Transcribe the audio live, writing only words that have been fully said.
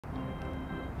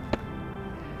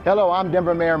Hello, I'm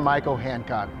Denver Mayor Michael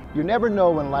Hancock. You never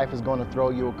know when life is going to throw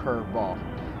you a curveball.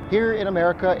 Here in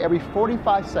America, every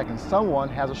 45 seconds, someone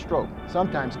has a stroke,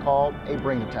 sometimes called a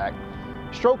brain attack.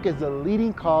 Stroke is the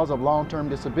leading cause of long-term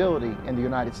disability in the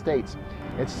United States.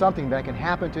 It's something that can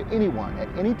happen to anyone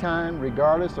at any time,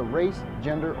 regardless of race,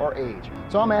 gender, or age.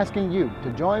 So I'm asking you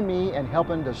to join me in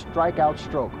helping to strike out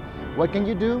stroke. What can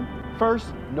you do?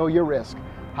 First, know your risk.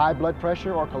 High blood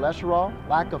pressure or cholesterol,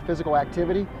 lack of physical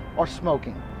activity, or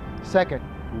smoking. Second,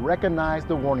 recognize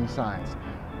the warning signs.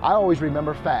 I always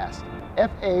remember FAST,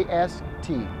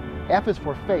 F-A-S-T. F is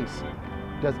for face.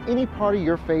 Does any part of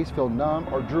your face feel numb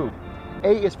or droop?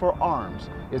 A is for arms.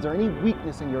 Is there any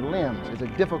weakness in your limbs? Is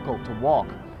it difficult to walk?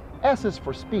 S is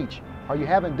for speech. Are you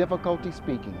having difficulty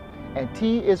speaking? And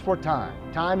T is for time.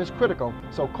 Time is critical,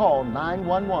 so call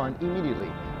 911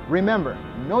 immediately. Remember,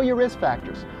 know your risk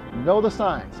factors, know the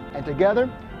signs, and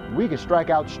together we can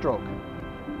strike out stroke.